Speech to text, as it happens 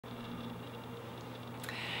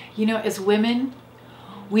You know, as women,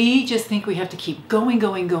 we just think we have to keep going,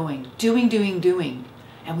 going, going, doing,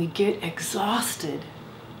 and we get exhausted.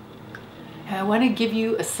 And I want to give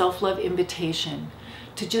you a self-love invitation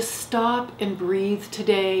to just stop and breathe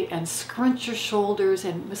today and scrunch your shoulders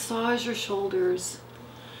and massage your shoulders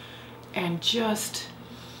and just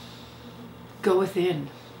go within.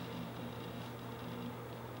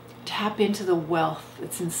 Tap into the wealth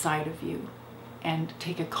that's inside of you and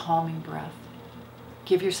take a calming breath.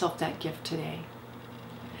 Give yourself that gift today.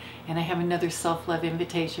 And I have another self-love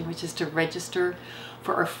invitation, which is to register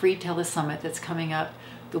for our free telesummit that's coming up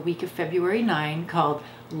the week of February 9, called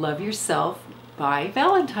Love Yourself by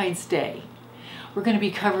Valentine's Day. We're going to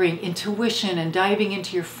be covering intuition and diving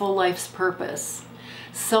into your full life's purpose,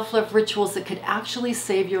 self-love rituals that could actually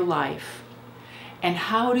save your life, and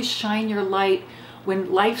how to shine your light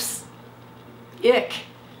when life's ick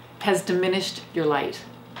has diminished your light.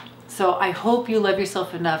 So I hope you love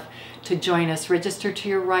yourself enough to join us. Register to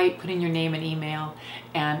your right, put in your name and email,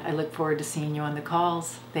 and I look forward to seeing you on the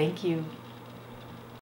calls. Thank you.